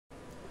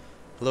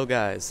Hello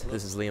guys,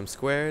 this is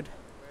liamsSquared,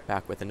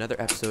 back with another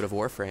episode of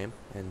Warframe,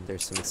 and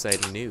there's some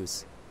exciting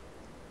news.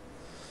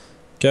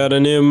 Got a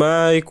new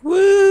mic,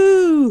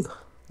 woo!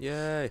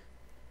 Yay!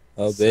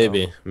 Oh So,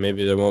 baby,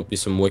 maybe there won't be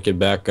some wicked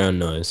background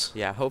noise.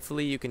 yeah,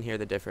 hopefully you can hear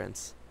the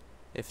difference.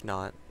 If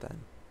not, then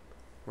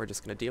we're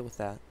just gonna deal with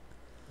that.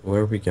 Where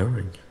are we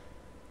going?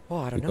 Oh,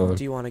 I don't We know, going?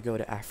 do you want to go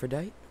to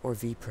Aphrodite, or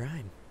V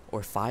Prime,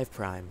 or 5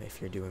 Prime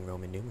if you're doing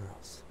Roman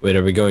numerals? Wait,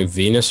 are we going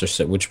Venus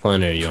or which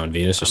planet are you on,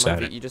 Venus or I'm on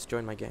Saturn? you just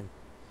joined my game.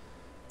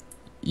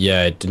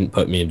 Yeah, it didn't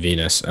put me in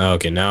Venus. Oh,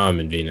 okay, now I'm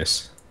in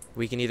Venus.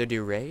 We can either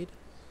do Raid,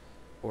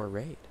 or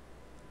Raid,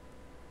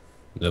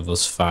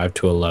 Levels 5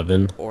 to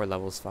 11. or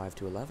levels 5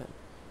 to 11.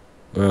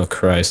 Oh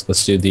Christ,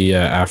 let's do the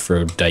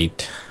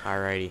Aphrodite.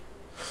 Alrighty.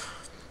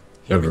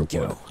 Here we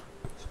go.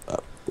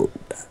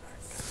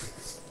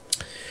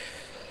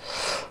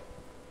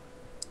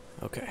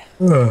 Okay.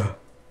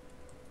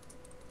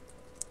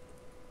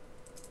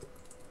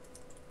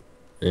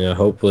 Yeah,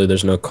 hopefully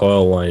there's no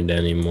coil wind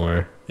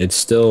anymore.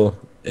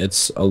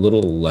 It's a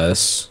little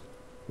less,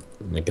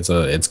 like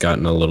it's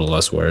gotten a little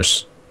less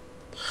worse.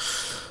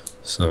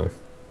 So,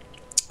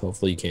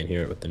 hopefully you can't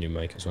hear it with the new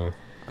mic as well.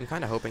 I'm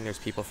kind of hoping there's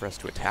people for us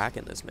to attack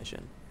in this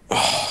mission.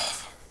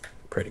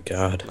 Pray to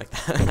God. Like,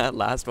 that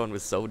last one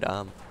was so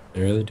dumb.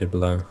 It really did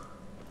blow.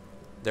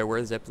 There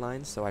were zip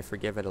lines, so I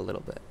forgive it a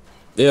little bit.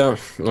 Yeah,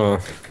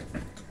 well,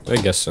 I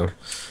guess so.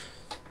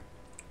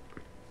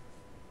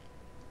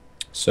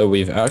 So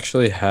we've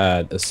actually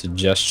had a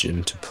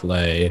suggestion to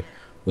play,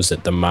 was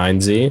it the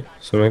Mindsy?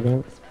 Something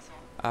like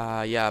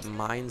that? Yeah,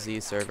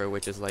 MineZ server,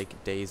 which is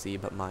like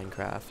DayZ but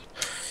Minecraft,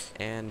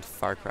 and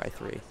Far Cry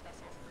 3.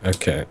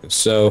 Okay,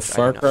 so Which I do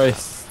Far not Cry have.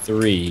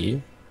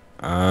 3,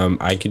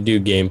 I could do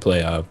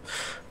gameplay of,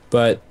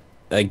 but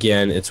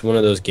again, it's one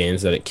of those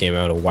games that it came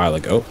out a while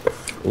ago.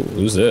 Ooh,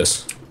 who's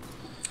this?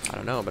 I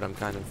don't know, but I'm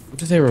kind of... What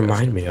do they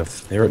remind me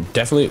of?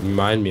 Definitely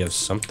remind me of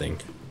something.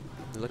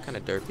 They look kind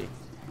of derpy.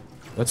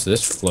 What's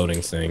this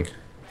floating thing?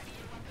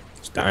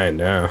 It's dying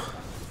now.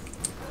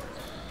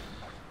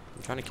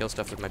 I'm trying to kill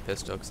stuff with my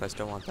pistol, because I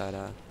still want that,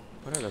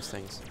 what are those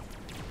things?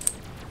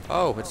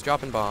 Oh, it's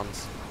dropping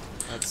bombs.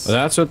 Well,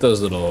 that's what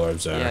those little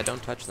orbs are. Yeah,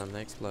 don't touch them,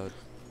 they explode.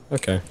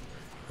 Okay.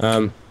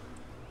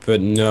 But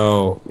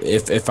no,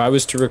 if I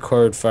was to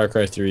record Far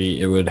Cry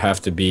 3, it would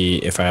have to be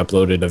if I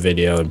uploaded a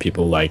video and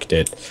people liked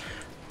it,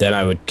 then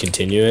I would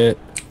continue it.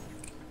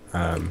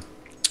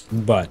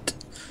 But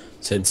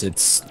since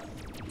it's,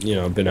 you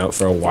know, been out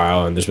for a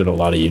while and there's been a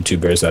lot of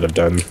YouTubers that have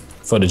done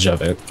footage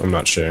of it, I'm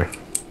not sure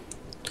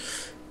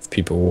if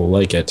people will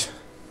like it.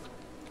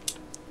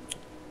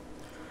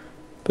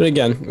 But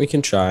again, we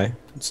can try.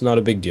 It's not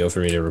a big deal for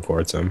me to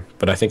record some,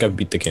 but I think I've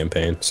beat the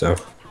campaign, so.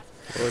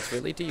 Well, it's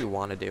really, do you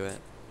want to do it?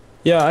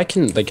 Yeah, I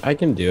can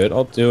do it.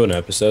 I'll do an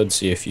episode,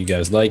 see if you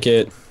guys like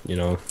it, you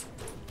know,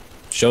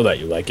 show that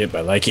you like it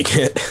by liking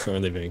it, or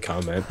leaving a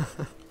comment.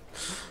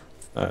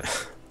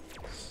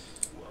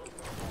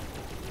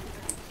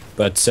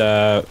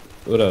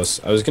 What else?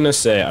 I was gonna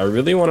say, I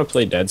really want to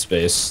play Dead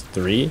Space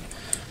 3,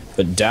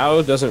 but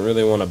Dow doesn't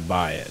really want to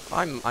buy it.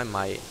 I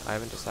might. I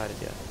haven't decided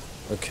yet.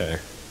 Okay.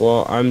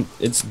 Well,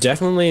 it's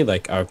definitely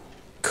like a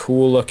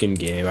cool looking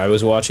game. I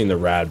was watching the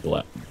Rad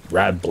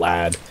Brad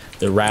play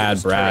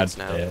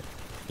it.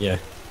 Yeah.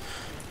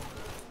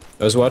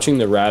 I was watching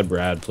the Rad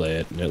Brad play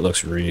it, and it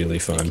looks really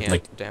fun. You can't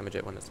Like, damage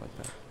it when it's like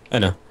that. I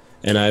know.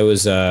 And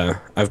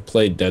I've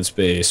played Dead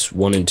Space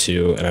 1 and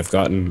 2, and I've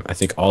gotten, I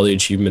think, all the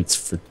achievements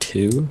for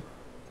 2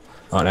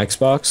 on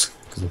Xbox,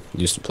 because I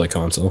used to play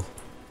console.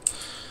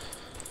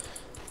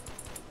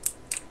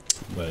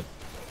 But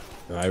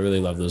I really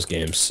love those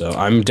games, so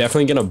I'm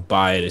definitely gonna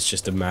buy it. It's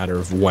just a matter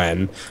of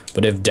when.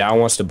 But if Dow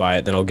wants to buy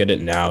it, then I'll get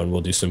it now, and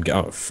we'll do some.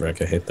 Oh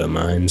frick! I hit the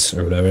mines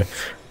or whatever.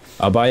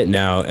 I'll buy it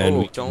now, and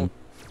we can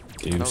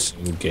do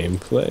some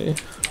gameplay.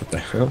 What the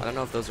hell? I don't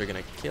know if those are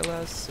gonna kill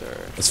us or.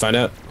 Let's find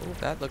out. Oh,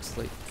 that looks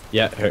like.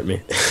 Yeah, it hurt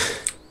me.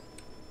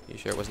 You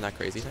sure it wasn't that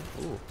crazy thing?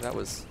 Ooh, that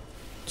was.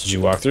 Did you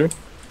walk through?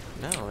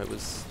 No, it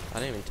was. I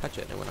didn't even touch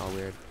it. It went all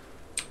weird.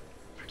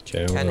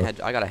 Okay.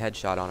 I got a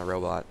headshot on a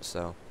robot,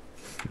 so.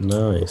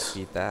 Nice.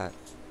 Beat that.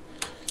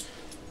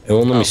 It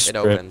won't let me It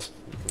sprint. opened.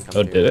 You can come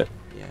Oh, through. did it?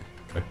 Yeah.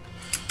 Okay.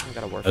 I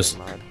got a That's- Warframe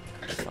mod.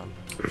 That's fun.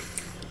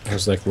 I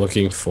was like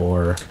looking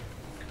for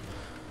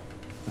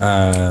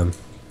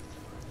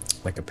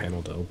like a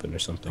panel to open or I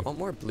something. want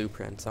more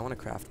blueprints. I want to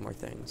craft more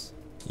things.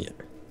 Yeah.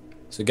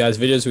 So guys,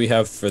 videos we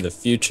have for the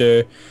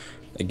future.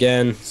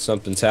 Again,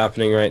 something's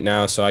happening right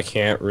now, so I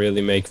can't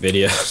really make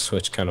videos,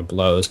 which kind of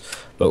blows.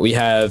 But we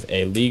have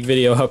a League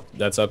video up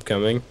that's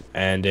upcoming,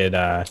 and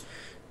it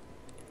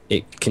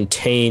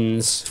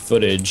contains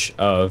footage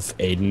of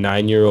a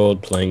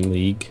 9-year-old playing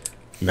League.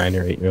 9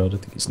 or 8-year-old, I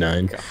think he's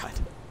 9. God.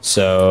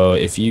 So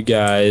if you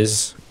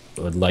guys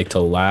would like to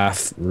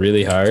laugh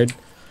really hard,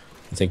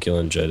 I think you'll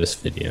enjoy this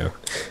video.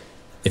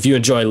 If you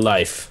enjoy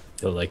life,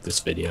 you'll like this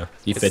video.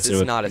 He fits in It's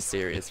with. not a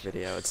serious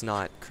video. It's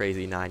not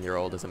crazy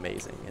 9-year-old is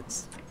amazing.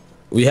 It's.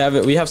 We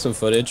have some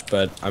footage,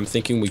 but I'm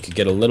thinking we could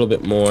get a little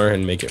bit more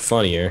and make it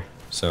funnier.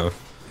 So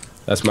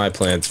That's my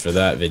plans for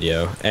that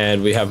video.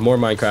 And we have more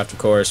Minecraft, of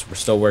course. We're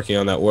still working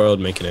on that world,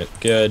 making it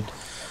good.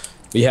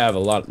 We have a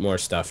lot more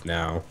stuff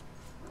now.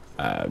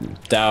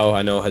 Dow,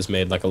 I know, has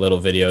made like a little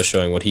video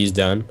showing what he's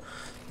done.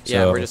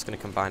 Yeah, So, we're just gonna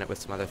combine it with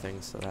some other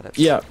things so that it's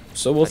yeah,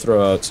 so we'll like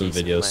throw out some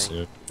decent videos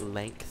soon.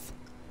 length.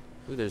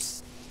 Ooh,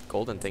 there's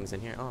golden things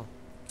in here. Oh,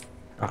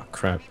 Oh,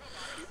 crap.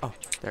 oh,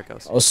 there it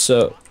goes.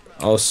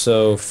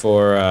 Also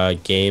for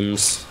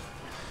games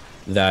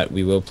that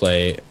we will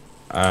play,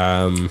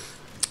 I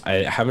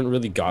haven't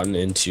really gotten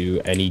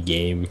into any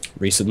game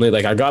recently.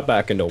 Like, I got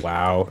back into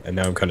WoW, and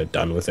now I'm kind of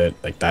done with it,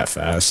 like, that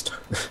fast.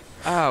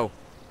 Oh,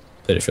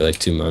 Played it for like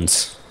 2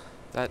 months.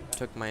 that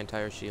took my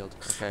entire shield.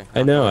 Okay.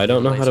 I know, I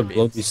don't know how laser to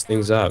blow beams. these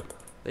things up.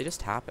 They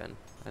just happen.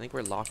 I think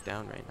we're locked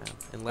down right now.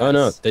 Oh no,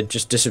 Unless they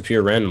just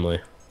disappear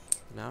randomly.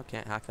 no,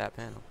 can't hack that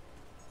panel.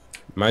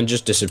 Mine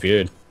just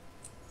disappeared.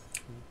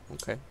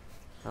 Okay.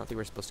 I don't think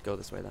we're supposed to go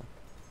this way though.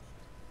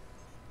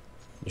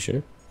 You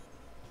sure?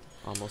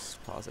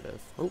 Almost positive.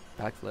 Oh,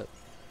 backflip.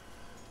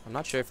 I'm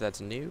not sure if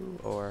that's new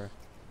or.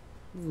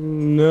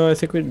 No, I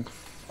think we.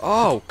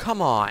 Oh,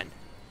 come on!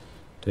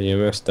 You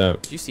messed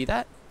up. Did you see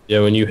that?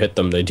 Yeah, when you hit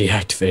them, they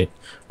deactivate.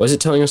 Why is it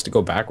telling us to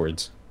go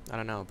backwards? I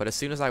don't know, but as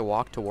soon as I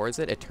walked towards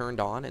it, it turned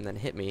on and then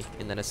hit me,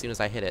 and then as soon as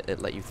I hit it,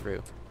 it let you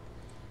through.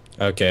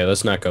 Okay,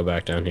 let's not go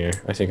back down here.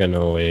 I think I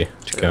know a way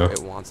to Sure, go.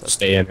 it wants us.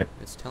 Stay in it.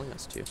 It's telling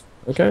us to.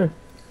 Okay.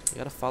 You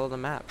gotta follow the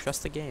map.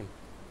 Trust the game.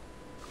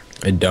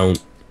 I don't.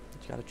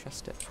 You gotta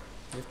trust it.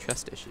 You have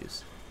trust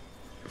issues.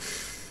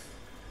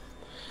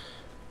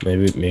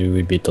 Maybe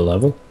we beat the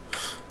level. I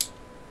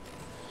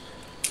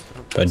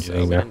don't By think so.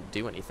 doing We that. didn't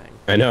do anything.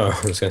 I know.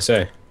 I was gonna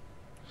say.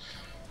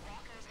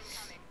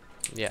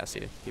 Yeah,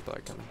 see, people are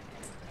coming.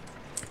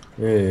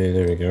 Hey,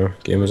 there we go.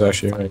 Game was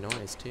actually Funny right.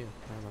 noise too.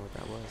 I don't know what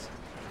that was.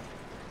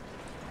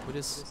 What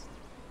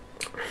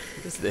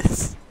is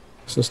this?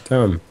 This is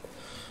dumb.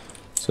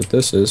 That's what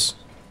this is.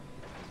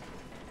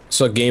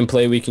 So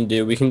gameplay we can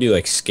do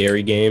like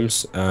scary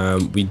games.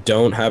 We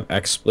don't have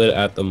XSplit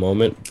at the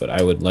moment, but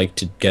I would like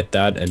to get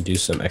that and do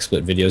some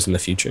XSplit videos in the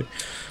future.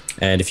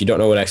 And if you don't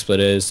know what XSplit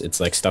is, it's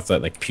like stuff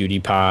that like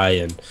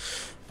PewDiePie and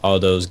all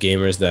those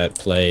gamers that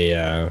play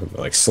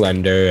like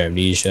Slender,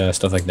 Amnesia,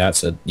 stuff like that,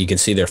 so you can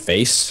see their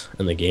face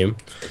in the game.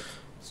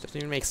 This doesn't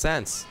even make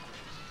sense.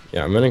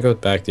 Yeah, I'm gonna go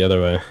back the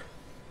other way.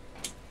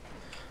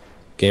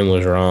 Game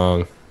was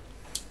wrong.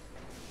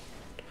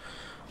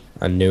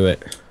 I knew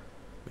it.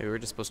 Maybe we're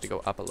just supposed to go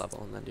up a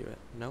level and then do it.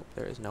 Nope,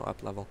 there is no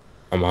up level.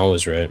 I'm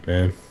always right,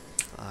 man.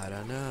 I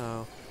don't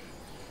know.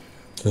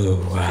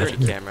 Oh,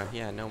 Security camera.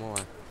 Yeah, no more.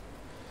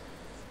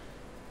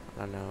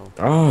 I don't know.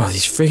 Oh,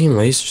 these freaking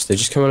lasers, they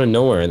just come out of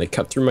nowhere and they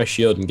cut through my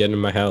shield and get into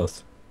my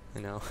health. I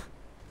know.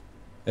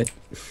 I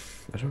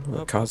don't know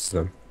what causes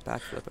them.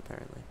 Backflip,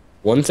 apparently.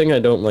 One thing I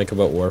don't like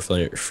about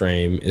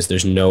Warframe is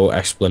there's no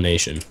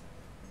explanation.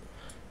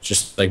 It's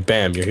just like,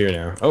 bam, you're here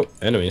now. Oh,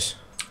 enemies.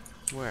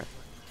 Where?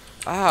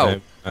 Ow!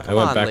 I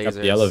went back up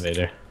the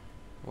elevator.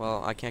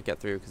 Well, I can't get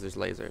through because there's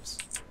lasers.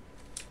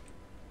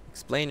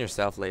 Explain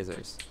yourself,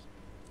 lasers.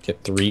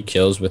 Get 3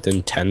 kills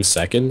within 10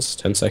 seconds?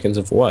 10 seconds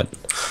of what?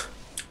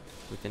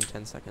 Within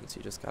 10 seconds,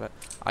 you just gotta...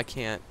 I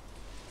can't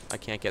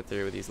get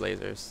through with these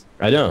lasers.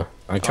 I know.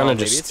 I kind of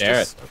maybe just it's stare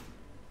just- at them.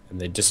 And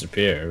they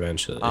disappear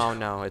eventually. Oh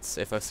no, it's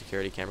if a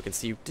security camera can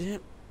see you.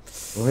 Damn.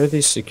 Where are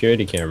these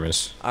security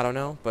cameras? I don't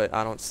know, but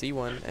I don't see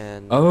one,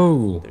 and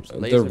Oh, there's the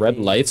laser red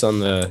beams. lights on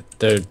the...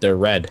 They're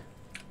red.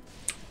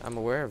 I'm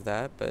aware of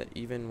that, but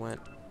even when...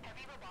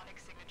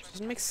 It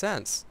doesn't make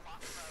sense.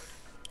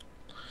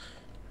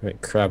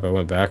 Right, crap, I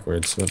went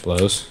backwards. That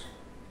blows.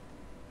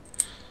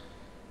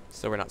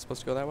 So we're not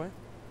supposed to go that way?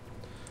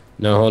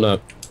 No, hold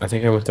up. I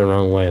think I went the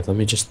wrong way. Let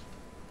me just...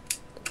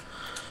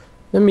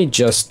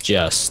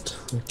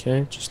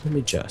 Okay? Just let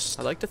me just.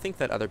 I like to think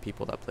that other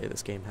people that play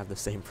this game have the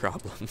same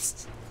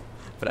problems.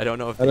 But I don't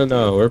know if I don't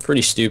know. We're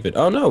pretty stupid.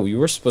 Oh, no, we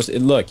were supposed to...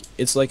 Look,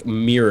 it's like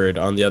mirrored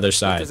on the other Look,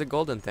 side. there's a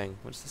golden thing.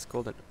 What's this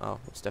golden? Oh,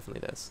 it's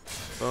definitely this.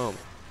 Boom.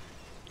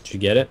 Did you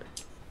get it?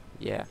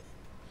 Yeah.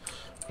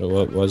 Or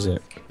what was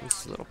it?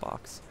 This little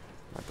box.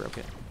 I broke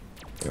it.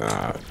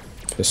 Ah,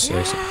 piss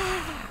sakes.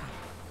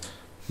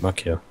 My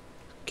kill.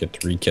 Get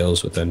 3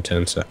 kills within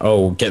 10 seconds.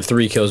 Oh, get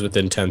 3 kills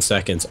within 10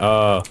 seconds.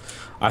 Oh,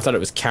 I thought it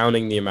was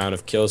counting the amount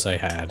of kills I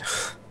had.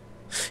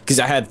 Because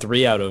I had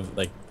 3 out of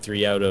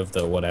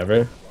the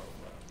whatever.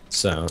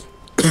 So.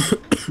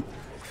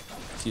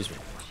 Excuse me.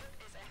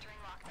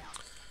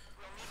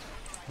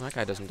 That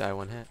guy doesn't die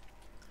one hit.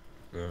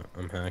 No,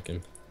 I'm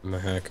hacking. I'm a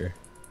hacker.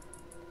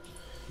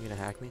 You gonna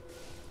hack me?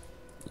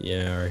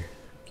 Yeah, or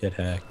get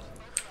hacked.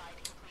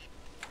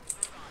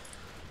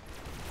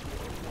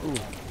 Ooh,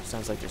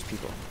 sounds like there's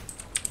people.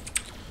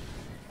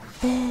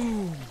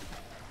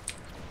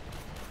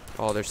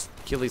 Oh, there's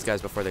kill these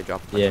guys before they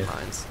drop a bunch of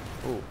mines.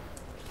 Ooh,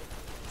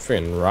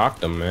 Freaking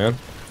rocked them, man.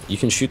 You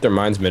can shoot their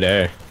mines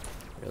midair.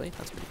 really?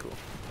 That's pretty cool.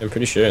 I'm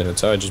pretty sure.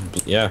 That's how I just...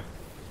 Yeah.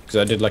 Because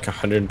I did like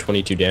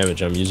 122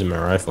 damage. I'm using my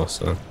rifle,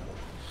 so... Look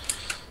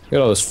at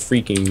all those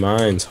freaking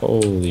mines.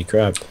 Holy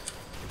crap.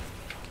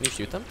 Can you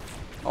shoot them?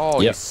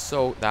 Oh, Yep.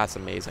 so that's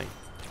amazing.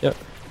 Yep.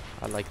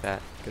 I like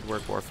that. Good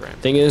work, Warframe.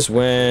 Thing is,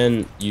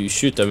 when you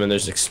shoot them and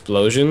there's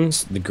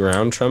explosions, the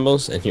ground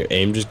trembles and your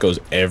aim just goes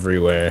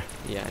everywhere.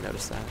 Yeah, I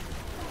noticed that.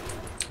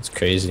 It's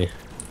crazy.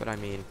 But I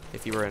mean,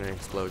 if you were in an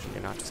explosion,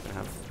 you're not just gonna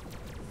have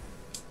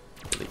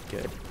really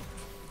good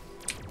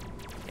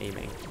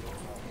aiming.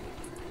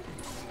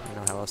 I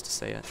don't know how else to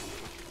say it.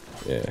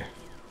 Yeah.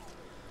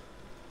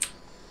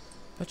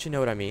 But you know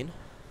what I mean.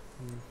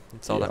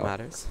 That's all that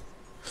matters.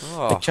 I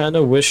Oh, kind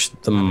of wish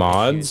the I'm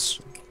mods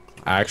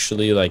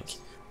actually, like,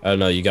 I don't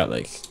know, you got,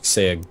 like,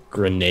 say a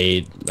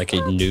grenade, like a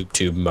noob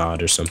tube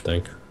mod or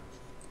something.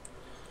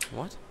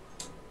 what?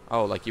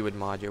 Oh, like you would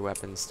mod your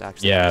weapons to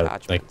actually have Yeah,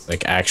 attachments.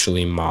 like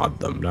actually mod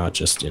them, not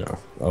just, you know,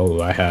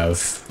 oh, I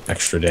have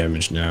extra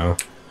damage now.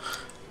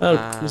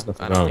 There's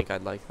nothing I don't wrong. think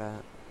I'd like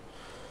that.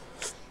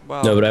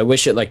 Well, No, but I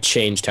wish it, like,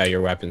 changed how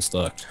your weapons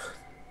looked.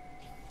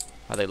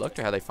 how they looked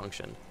or how they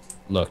function?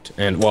 Looked,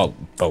 and, well,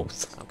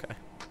 both. Okay.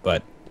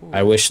 But Ooh.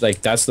 I wish,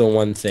 like, that's the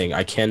one thing.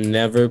 I can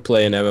never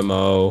play an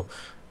MMO,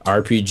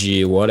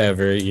 RPG,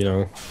 whatever, you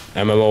know,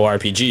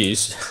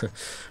 MMORPGs,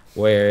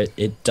 where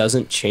it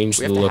doesn't change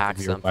We the have to look hack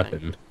of your something.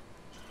 weapon.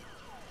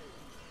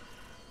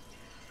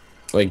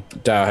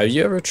 Like, Dow, have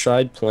you ever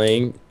tried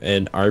playing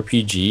an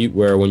RPG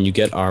where when you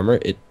get armor,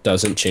 it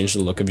doesn't change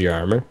the look of your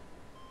armor?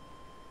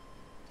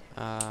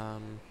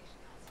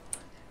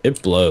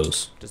 It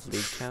blows. Does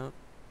League count?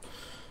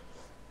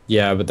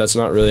 Yeah, but that's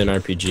not really an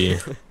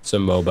RPG. It's a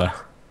MOBA.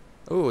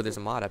 Ooh, there's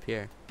a mod up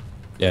here.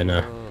 Yeah, no,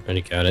 Oh. I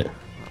already got it.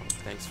 Oh,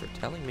 thanks for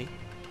telling me.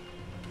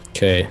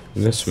 Okay,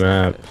 this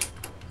map.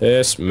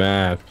 This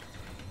map.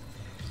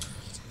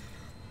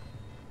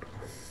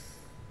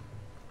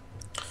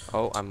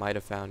 Oh, I might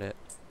have found it.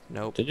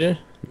 Nope. Did you?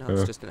 No,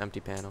 it's just an empty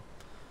panel.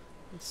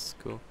 That's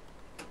cool.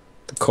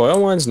 The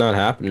coil one's not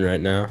happening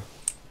right now.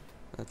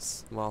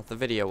 That's, well, the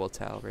video will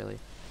tell, really.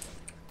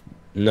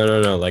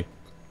 No, like,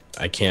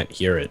 I can't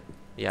hear it.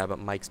 Yeah, but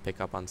mics pick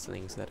up on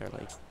things that are,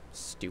 like,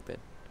 stupid.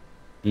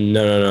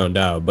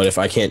 No, but if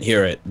I can't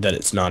hear it, then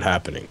it's not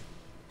happening.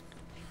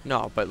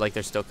 No, but, like,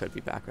 there still could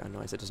be background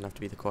noise. It doesn't have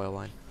to be the coil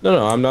line.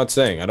 No, I'm not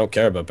saying. I don't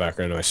care about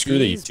background noise. Screw the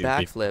These YouTube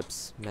people.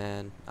 backflips,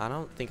 man, I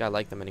don't think I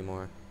like them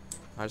anymore.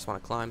 I just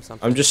want to climb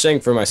something. I'm just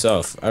saying for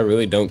myself. I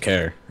really don't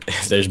care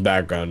if there's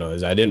background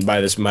noise. I didn't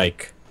buy this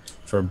mic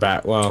for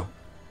well,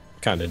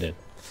 kinda did.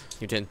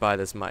 You didn't buy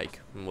this mic,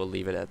 and we'll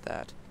leave it at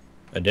that.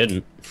 I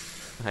didn't.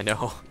 I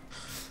know.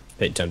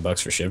 Paid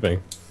 $10 for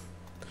shipping.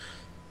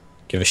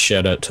 Give a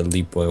shout out to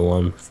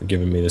Leapboy1 for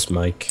giving me this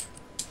mic.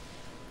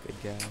 Good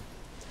guy.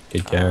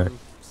 Good guy.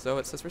 So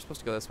it says we're supposed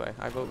to go this way.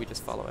 I vote we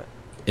just follow it.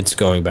 It's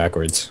going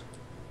backwards.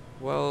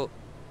 Well,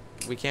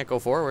 we can't go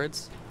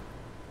forwards.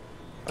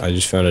 I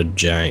just found a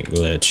giant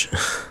glitch.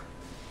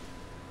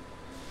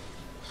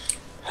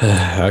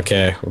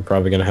 Okay, we're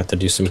probably gonna have to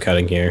do some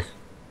cutting here.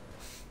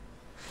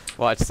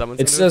 Watch, someone's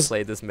It gonna says-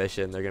 play this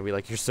mission. They're gonna be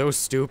like, "You're so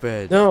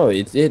stupid." No,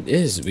 it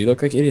is. We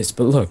look like idiots.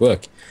 But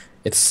look.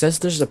 It says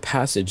there's a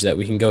passage that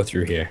we can go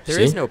through here. There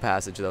is no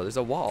passage though. There's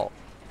a wall.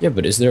 Yeah,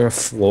 but is there a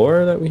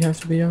floor that we have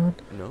to be on?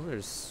 No,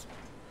 there's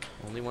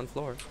only one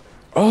floor.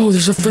 Oh,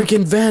 there's a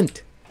freaking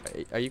vent!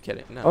 Are you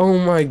kidding? No. Oh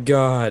my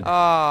god.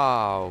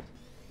 Oh.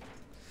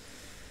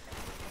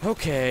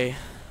 Okay.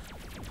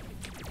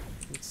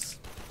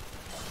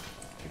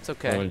 It's I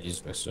okay. want to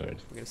use my sword.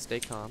 We're gonna stay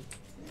calm.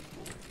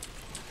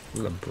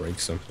 I'm gonna break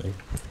something.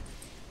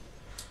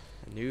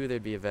 I knew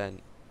there'd be a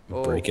vent.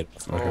 Break it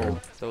with my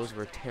hand. Those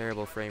were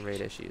terrible frame rate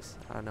issues.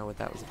 I don't know what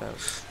that was about.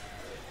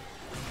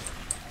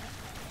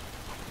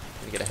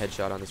 I'm gonna get a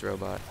headshot on this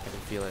robot. I can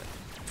feel it.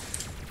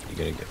 You're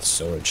gonna get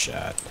sword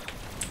shot.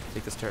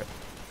 Take this turret.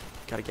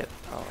 Gotta get.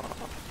 Oh.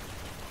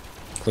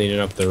 Cleaning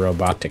up the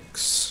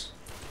robotics.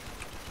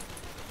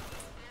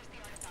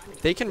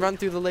 They can run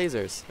through the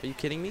lasers. Are you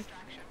kidding me?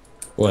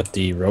 What,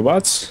 the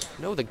robots?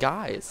 No, the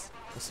guys.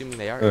 Assuming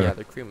they are. Uh. Yeah,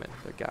 they're crewmen.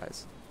 They're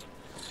guys.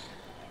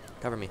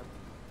 Cover me.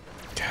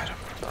 God,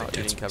 Oh, you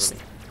didn't cover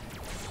me.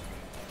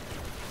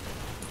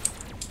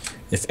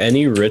 If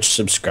any rich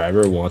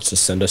subscriber wants to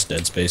send us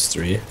Dead Space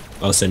 3,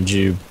 I'll send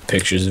you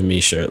pictures of me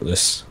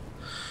shirtless.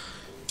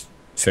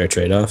 Fair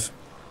trade-off.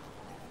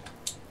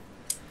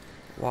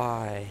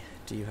 Why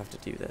do you have to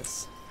do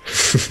this?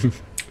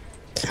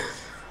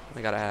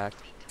 I gotta hack.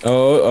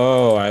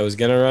 Oh, I was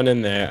gonna run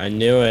in there. I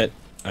knew it.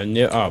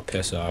 Oh,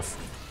 piss off.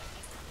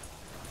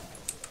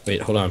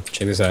 Wait, hold on.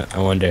 Check this out. I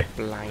wonder.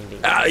 Blinding.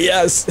 Ah,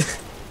 yes!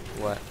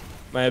 What?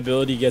 My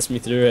ability gets me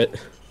through it.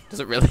 Does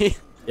it really?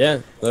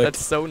 Yeah, look.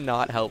 That's so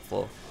not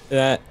helpful. Look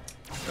at that.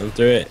 I'm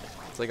through it.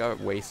 It's like a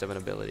waste of an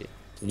ability.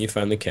 Can you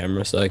find the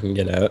camera so I can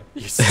get out?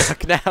 You're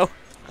stuck now.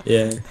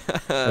 Yeah.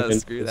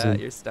 Screw that.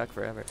 You're stuck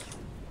forever.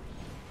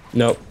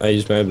 Nope, I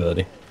used my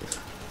ability.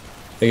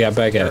 I got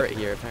back out. Turret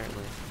here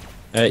apparently.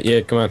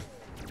 Yeah, come on.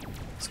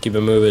 Let's keep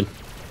it moving.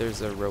 There's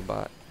a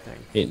robot thing.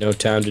 Ain't no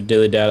time to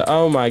dilly dally.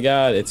 Oh my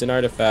god, it's an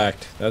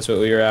artifact. That's what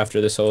we were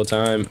after this whole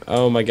time.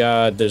 Oh my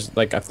god, there's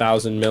like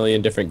 1,000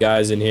 million different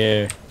guys in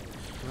here.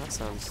 Well, that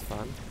sounds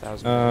fun.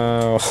 1,000.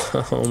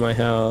 Oh, oh my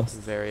health.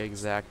 Very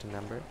exact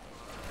number.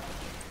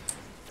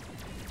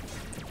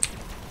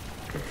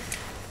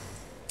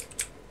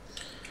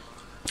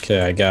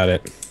 Okay, I got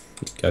it.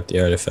 Got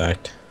the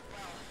artifact.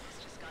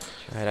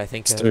 Alright, I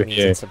think It's that through means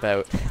here. it's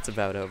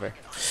about over.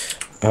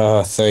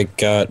 Oh, thank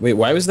God. Wait,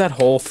 why was that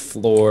whole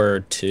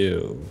floor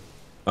too?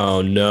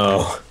 Oh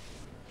no.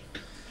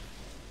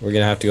 We're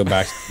gonna have to go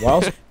back.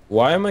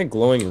 Why am I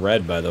glowing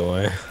red, by the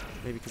way?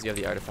 Maybe because you have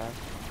the artifact.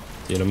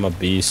 Dude, I'm a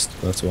beast.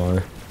 That's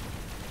why.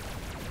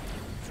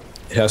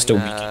 It has I'm to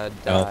weaken gonna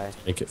health die. to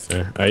make it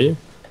fair. Are you?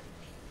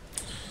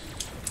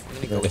 I'm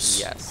gonna go Nice.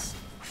 yes.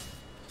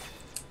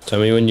 Tell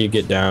me when you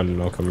get down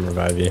and I'll come and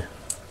revive you.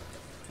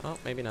 Oh,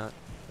 maybe not.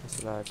 I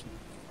survived.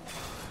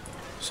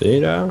 See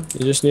now?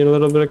 You just need a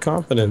little bit of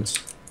confidence.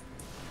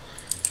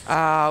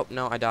 Oh,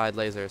 no, I died.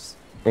 Lasers.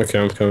 Okay,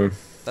 I'm coming.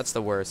 That's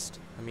the worst.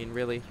 I mean,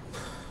 really?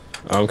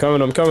 I'm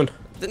coming, I'm coming.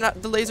 The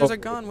lasers are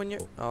gone when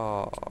you're...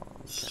 Oh,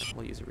 okay.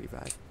 We'll use a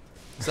revive.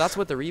 So that's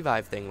what the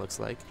revive thing looks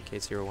like, in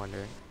case you were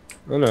wondering.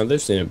 Oh no,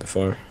 they've seen it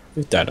before.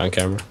 We've died on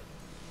camera.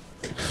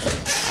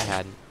 I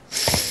hadn't.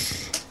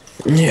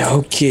 Yeah,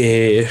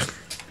 okay.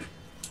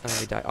 And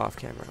we die off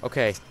camera.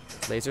 Okay,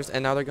 lasers,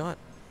 and now they're gone.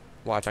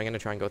 Watch, I'm gonna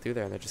try and go through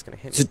there, and they're just gonna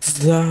hit me.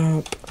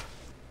 Stop.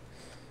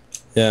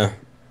 Yeah,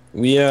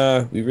 we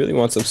really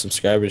want some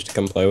subscribers to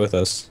come play with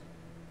us,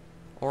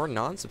 Or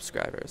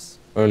non-subscribers.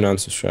 or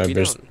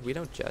non-subscribers. We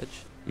don't judge.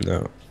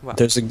 No. Wow.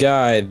 There's a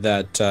guy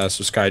that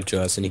subscribed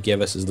to us, and he gave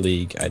us his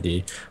league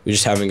ID. We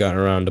just haven't gotten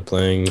around to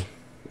playing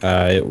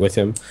it with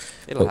him.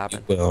 It'll But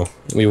happen.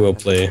 we will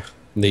play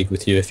League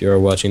with you if you are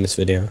watching this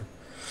video.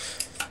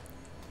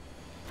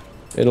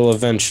 It'll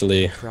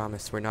eventually...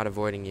 Promise, we're not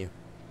avoiding you.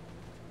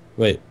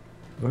 Wait,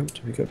 what?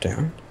 Did we go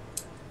down?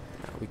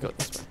 No, we go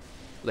this way.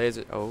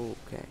 Laser. Oh,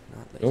 okay,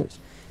 not lasers. Nope.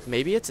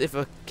 Maybe it's if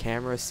a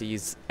camera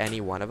sees any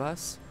one of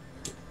us,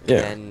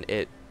 Yeah. then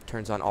it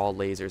turns on all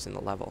lasers in the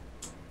level.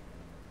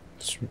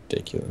 It's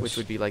ridiculous. Which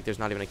would be like there's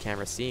not even a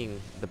camera seeing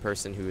the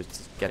person who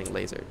is getting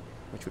lasered,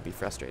 which would be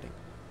frustrating.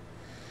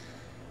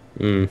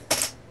 Hmm.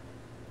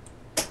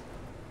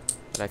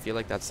 But I feel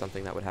like that's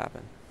something that would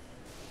happen.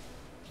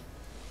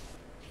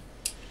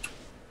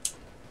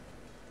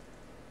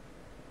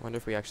 Wonder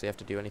if we actually have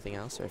to do anything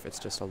else, or if it's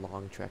just a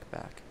long trek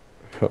back.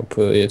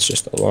 Hopefully it's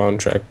just a long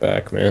trek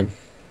back, man.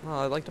 Well,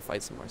 I'd like to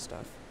fight some more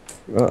stuff.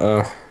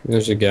 Uh-oh.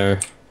 There's a guy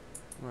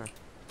Where?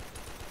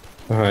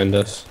 behind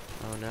us.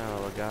 Oh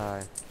no, a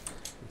guy.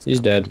 He's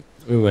dead.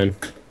 We win.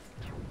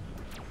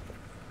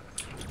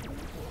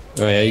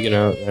 Oh yeah, you can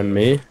outrun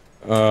me?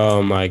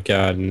 Oh my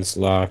god, and it's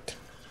locked.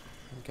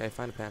 Okay,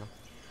 find a panel.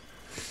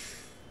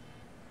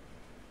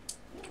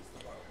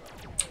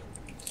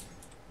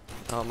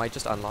 Oh, it might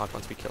just unlock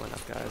once we kill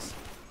enough guys.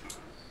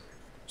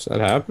 Does that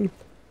happen?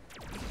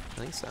 I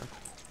think so. Oh,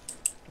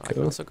 I can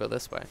Cool. also go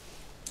this way.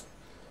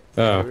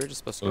 Oh. We were just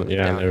supposed to go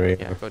Yeah, down. there we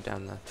Yeah, go. go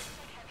down the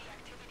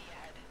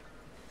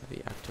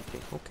activity.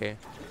 Okay.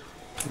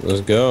 Let's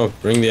go.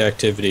 Bring the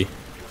activity.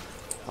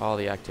 All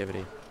the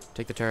activity.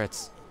 Take the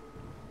turrets.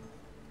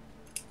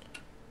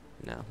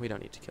 No, we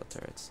don't need to kill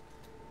turrets.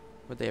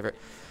 Would they ever...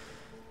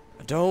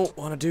 I don't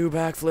want to do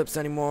backflips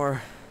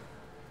anymore.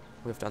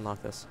 We have to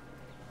unlock this.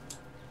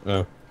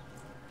 Oh.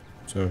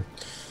 So,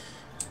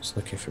 just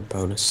looking for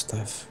bonus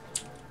stuff.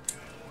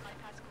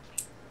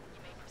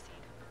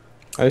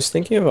 I was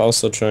thinking of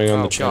also trying on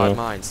Oh the channel, god,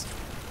 mines.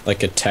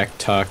 like a Tech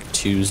Talk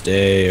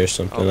Tuesday or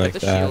something Oh, like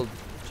get the that. shield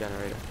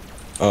generator.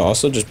 Oh,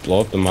 also just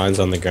blow up the mines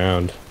on the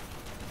ground.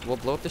 We'll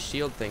blow up the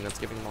shield thing that's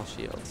giving them all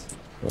shields.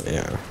 Oh,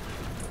 yeah.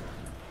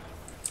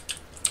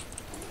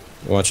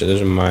 Watch it,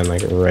 there's a mine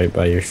like right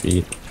by your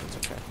feet. It's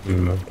okay.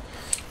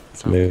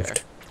 It's I don't moved.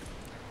 care.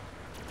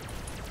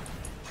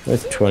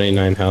 With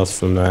 29 health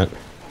from that.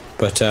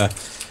 But I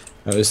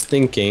was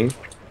thinking,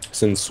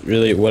 since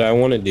really what I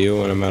want to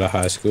do when I'm out of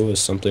high school is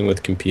something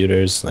with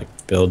computers, like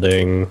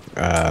building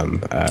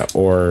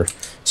or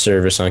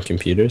service on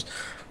computers.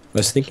 I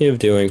was thinking of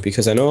doing,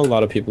 because I know a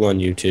lot of people on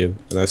YouTube,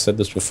 and I've said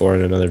this before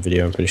in another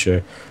video, I'm pretty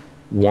sure,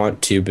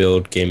 want to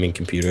build gaming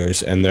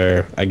computers, and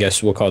they're, I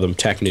guess we'll call them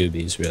tech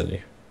newbies,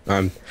 really.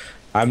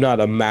 I'm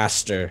not a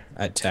master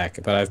at tech,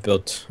 but I've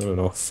built, I don't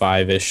know,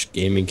 5-ish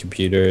gaming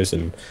computers,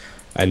 and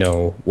I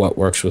know what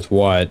works with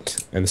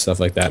what, and stuff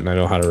like that, and I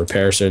know how to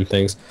repair certain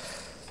things.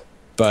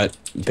 But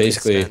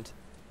basically,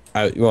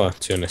 well,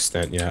 to an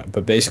extent, yeah.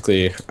 But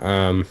basically,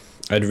 I'd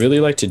really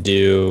like to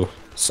do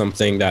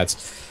something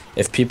that's,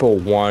 if people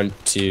want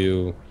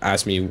to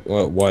ask me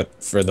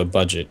what for the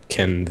budget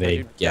can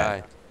they get.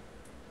 Die.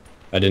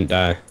 I didn't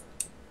die.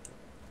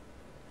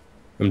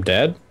 I'm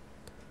dead?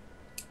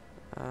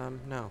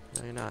 No,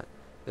 you're not.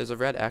 There's a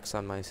red X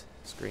on my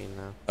screen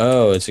though.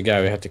 Oh, it's a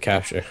guy we have to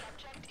capture.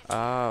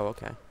 Oh,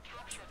 okay.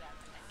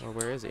 Well,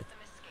 where is he?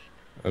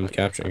 I'm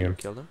capturing him.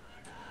 Killed him?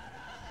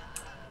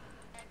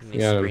 And he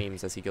Got him.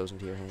 screams as he goes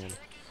into your hand.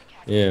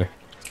 Yeah.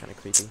 It's kind of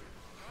creepy.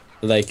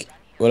 Like,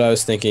 what I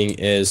was thinking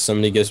is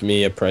somebody gives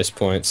me a price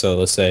point. So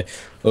let's say,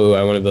 oh,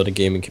 I want to build a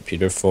gaming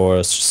computer for,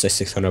 let's just say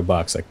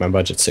 $600. Like my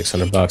budget's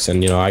 $600,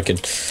 and you know I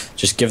could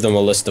just give them a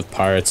list of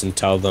parts and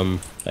tell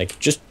them, like,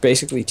 just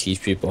basically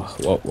teach people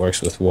what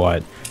works with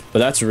what. But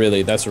that's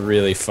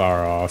really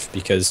far off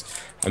because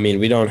I mean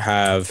we don't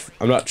have.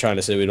 I'm not trying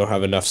to say we don't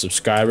have enough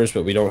subscribers,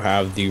 but we don't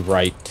have the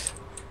right,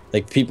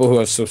 like people who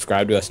have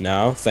subscribed to us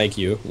now. Thank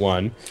you,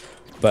 one.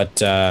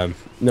 But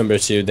number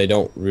two,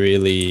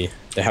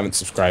 they haven't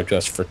subscribed to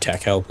us for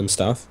tech help and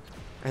stuff.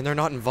 And they're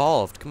not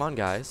involved. Come on,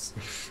 guys.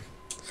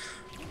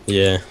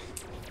 Yeah.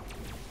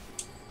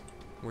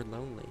 We're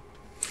lonely.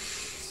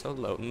 So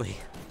lonely.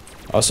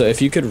 Also,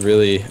 if you could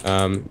really,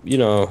 you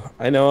know,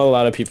 I know a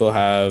lot of people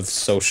have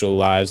social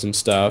lives and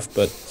stuff,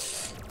 but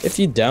if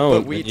you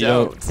don't, But we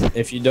don't.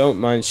 if you don't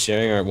mind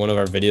sharing one of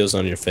our videos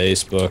on your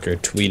Facebook or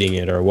tweeting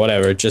it or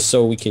whatever, just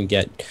so we can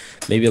get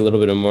maybe a little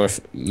bit of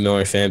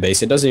more fan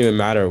base. It doesn't even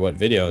matter what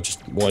video,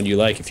 just one you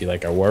like. If you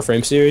like our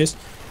Warframe series,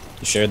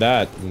 you share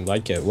that and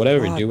like it.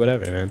 Whatever, do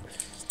whatever, man.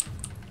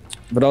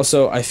 But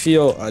also, I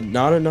feel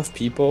not enough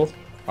people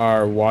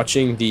are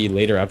watching the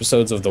later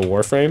episodes of the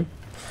Warframe.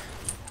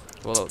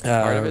 Well,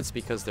 part of it's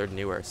because they're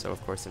newer, so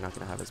of course they're not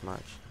going to have as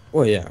much.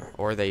 Well, yeah.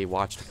 Or they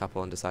watched a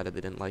couple and decided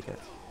they didn't like it.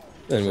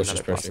 Then which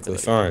is perfectly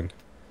fine.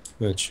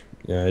 Which,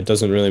 yeah, it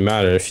doesn't really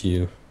matter if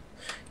you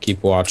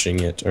keep watching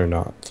it or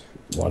not.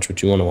 Watch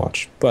what you want to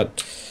watch.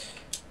 But,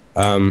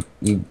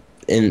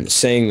 in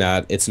saying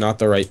that, it's not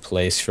the right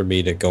place for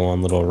me to go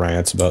on little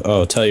rants about,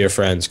 oh, tell your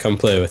friends, come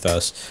play with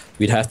us.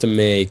 We'd have to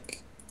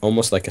make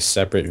almost like a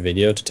separate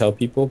video to tell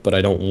people, but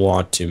I don't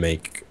want to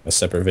make a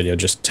separate video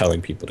just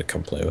telling people to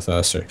come play with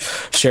us or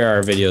share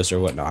our videos or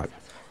whatnot.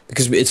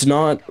 Because it's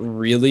not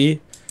really.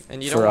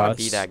 And you don't want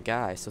to be that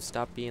guy, so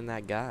stop being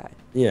that guy.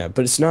 Yeah,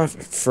 but it's not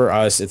for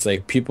us. It's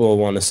like people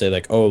want to say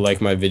like, oh, like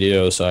my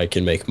video so I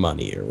can make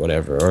money or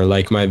whatever. Or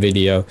like my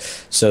video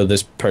so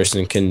this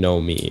person can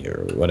know me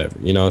or whatever,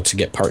 you know, to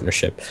get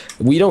partnership.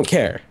 We don't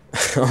care,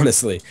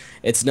 honestly.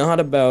 It's not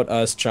about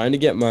us trying to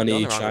get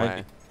money.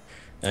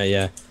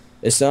 Yeah.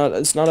 It's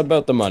not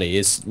about the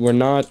money. We're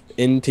not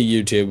into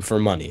YouTube for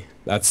money.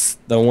 That's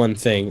the one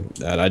thing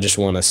that I just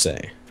want to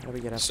say. How do we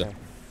get up there?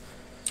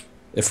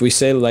 If we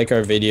say like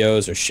our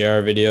videos or share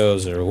our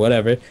videos or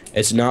whatever,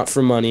 it's not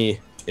for money.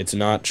 It's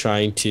not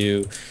trying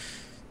to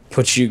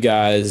put you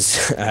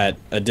guys at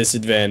a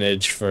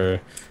disadvantage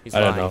for, I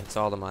don't know. It's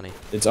all the money.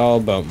 It's all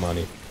about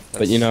money.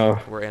 But you know,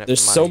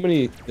 there's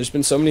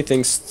been so many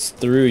things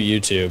through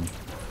YouTube.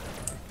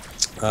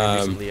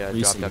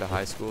 Recently dropped out of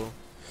high school,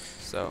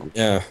 so.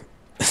 Yeah.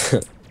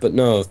 But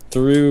no,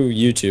 through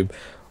YouTube,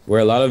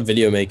 where a lot of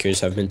video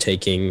makers have been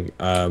taking,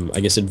 I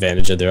guess,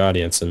 advantage of their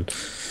audience and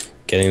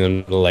getting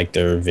them to like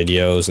their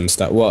videos and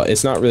stuff. Well,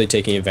 it's not really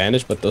taking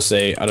advantage, but they'll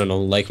say, I don't know,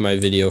 like my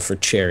video for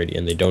charity,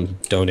 and they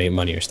don't donate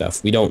money or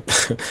stuff. We don't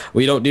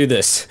we don't do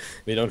this.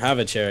 We don't have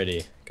a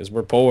charity because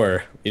we're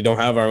poor. We don't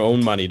have our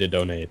own money to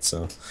donate.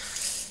 So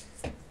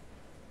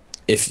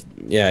it's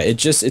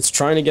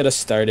trying to get us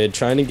started,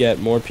 trying to get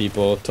more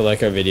people to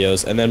like our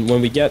videos, and then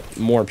when we get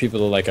more people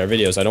to like our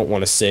videos, I don't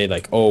want to say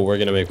like, oh, we're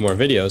gonna make more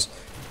videos,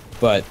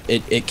 but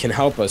it can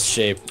help us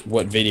shape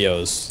what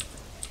videos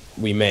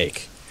we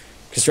make.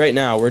 Because right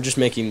now, we're just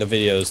making the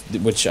videos,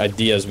 which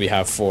ideas we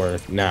have for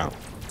now.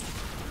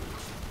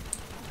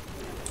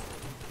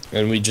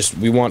 And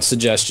we want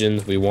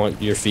suggestions, we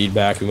want your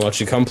feedback, we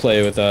want you to come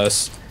play with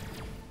us.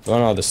 We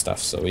want all this stuff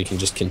so we can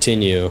just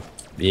continue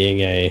being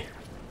a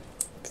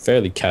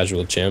fairly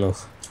casual channel.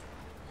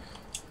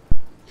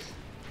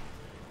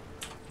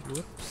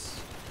 Whoops.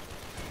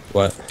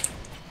 What?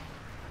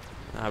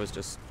 I was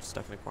just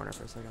stuck in a corner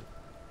for a second.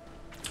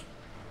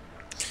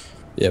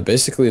 Yeah,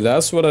 basically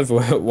that's what I've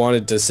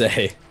wanted to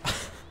say.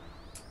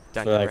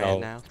 Done your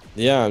rant now?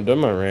 Yeah, I'm done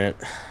my rant.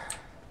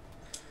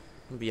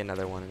 There'll be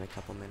another one in a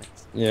couple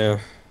minutes. Yeah,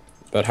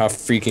 about how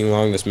freaking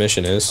long this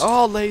mission is.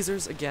 Oh,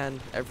 lasers again,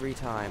 every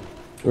time.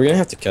 We're gonna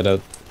have to cut out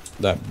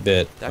that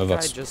bit that of guy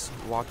us. just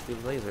walked through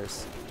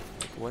lasers.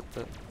 Like, what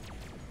the?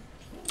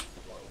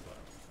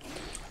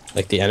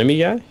 Like the enemy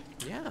guy?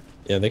 Yeah.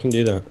 Yeah, they can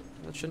do that.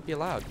 That shouldn't be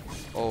allowed.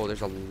 Oh,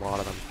 there's a lot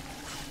of them.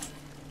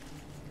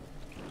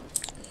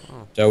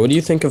 So what do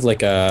you think of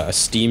like a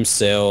Steam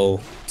sale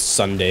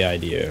Sunday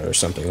idea or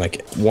something?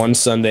 Like one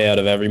Sunday out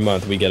of every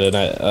month we get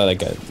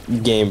like a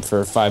game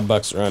for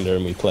 $5 or under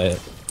and we play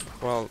it.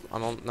 Well,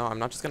 I'm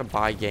not just gonna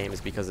buy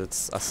games because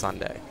it's a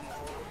Sunday.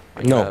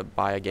 I'm gonna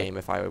buy a game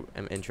if I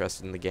am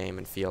interested in the game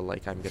and feel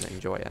like I'm gonna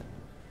enjoy it.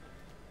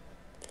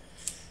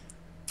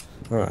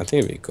 Oh, I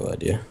think it'd be a cool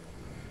idea.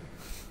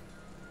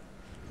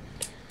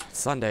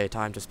 Sunday,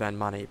 time to spend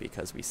money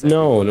because we said.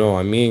 No,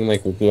 I mean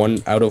like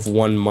one out of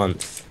 1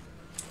 month.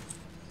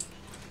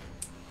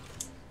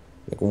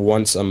 Like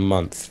once a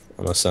month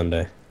on a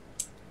Sunday.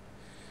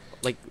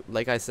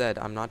 Like I said,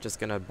 I'm not just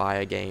gonna buy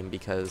a game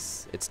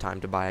because it's time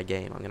to buy a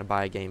game. I'm gonna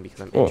buy a game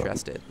because I'm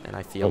interested and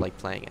I feel like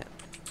playing it.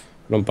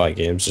 I don't buy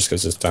games just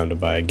because it's time to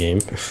buy a game.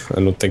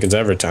 I don't think it's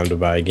ever time to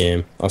buy a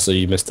game. Also,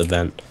 you missed the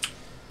vent.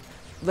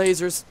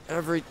 Lasers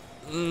every.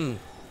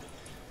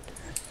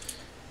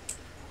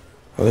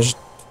 Oh,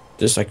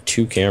 there's like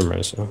 2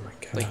 cameras. Oh my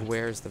god. Like,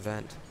 where's the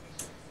vent?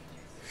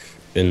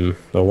 In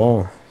the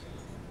wall.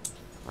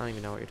 I don't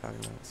even know what you're talking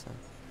about, so.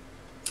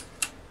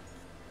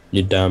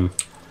 You dumb.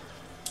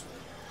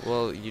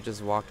 Well, you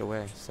just walked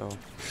away, so.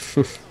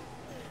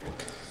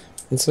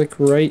 It's like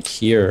right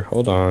here.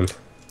 Hold on.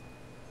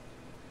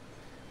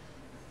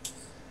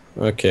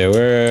 Okay,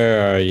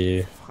 where are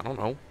you? I don't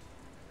know.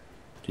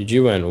 Dude,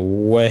 you went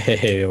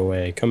way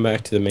away. Come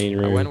back to the main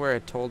room. I went where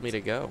it told me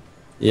to go.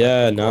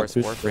 Yeah, Of not course,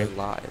 through Warframe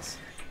lies.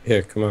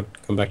 Here, come on.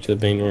 Come back to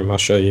the main room. I'll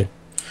show you.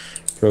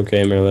 Pro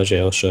Gamer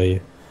Legend, I'll show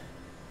you.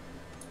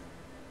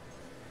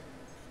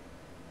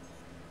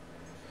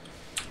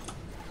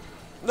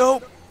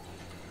 Nope!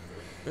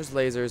 There's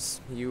lasers.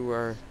 You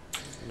are...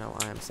 No,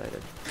 I am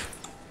sighted.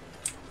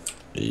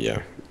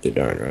 Yeah, you're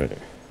darn right.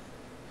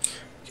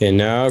 Okay,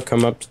 now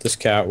come up to this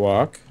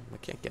catwalk. I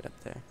can't get up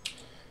there.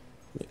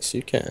 Yes,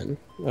 you can.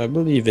 I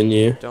believe in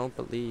you. Don't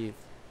believe.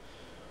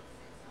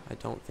 I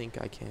don't think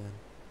I can.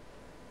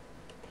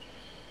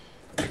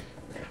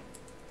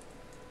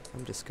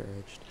 I'm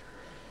discouraged.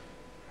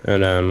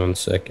 Hold on 1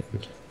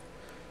 second.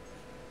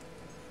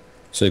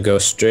 So go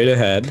straight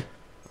ahead.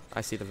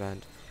 I see the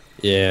vent.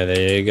 Yeah,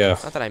 there you go.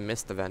 It's not that I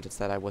missed the vent, it's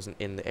that I wasn't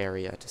in the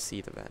area to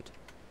see the vent.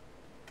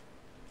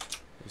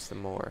 It's the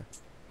more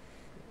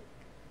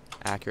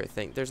accurate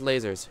thing. There's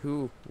lasers.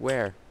 Who?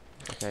 Where?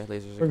 Okay,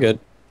 lasers are We're gone. good.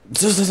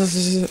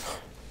 As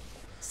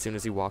soon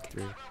as you walk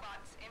through.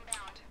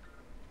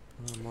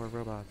 Oh, more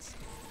robots.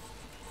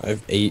 I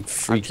have 8 I'm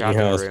freaking trapped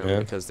in a health, room man.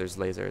 because there's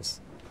lasers.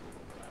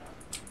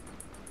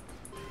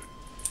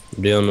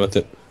 I'm dealing with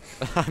it.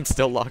 I'm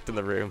still locked in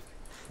the room.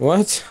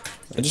 What?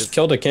 I just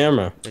killed a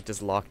camera. It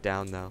just locked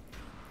down though.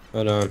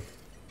 Hold on.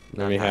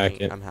 Let me hack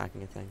it. I'm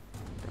hacking a thing.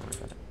 Don't worry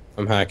about it.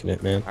 I'm hacking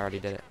it, man. I already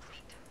did it.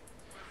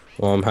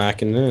 Well, I'm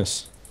hacking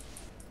this.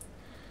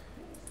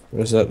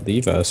 Where does that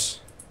leave us?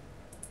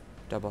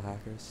 Double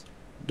hackers.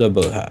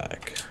 Double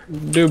hack.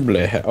 Double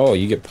hack. Oh,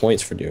 you get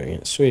points for doing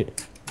it.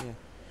 Sweet. Yeah.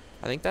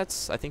 I think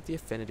the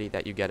affinity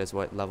that you get is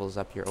what levels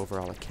up your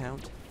overall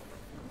account.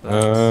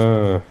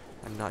 But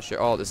I'm not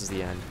sure. Oh, this is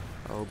the end.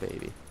 Oh,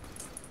 baby.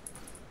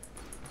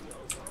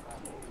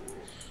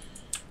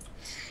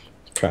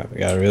 Crap, I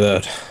gotta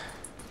reload.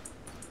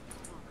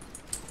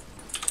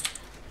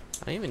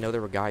 I didn't even know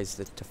there were guys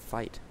to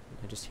fight.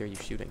 I just hear you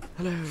shooting.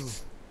 Hello.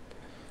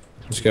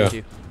 Let's go.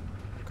 Okay.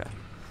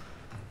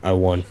 I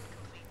won.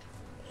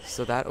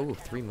 So that,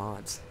 3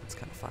 mods. That's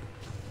kind of fun.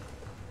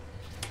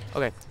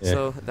 Okay, Yeah.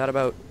 so that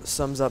about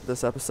sums up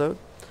this episode.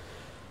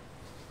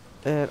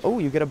 And,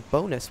 you get a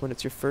bonus when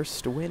it's your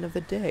first win of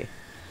the day.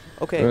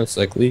 Okay, Oh, it's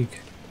like League.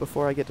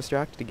 before I get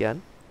distracted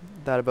again,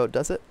 that about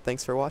does it.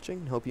 Thanks for watching,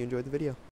 and hope you enjoyed the video.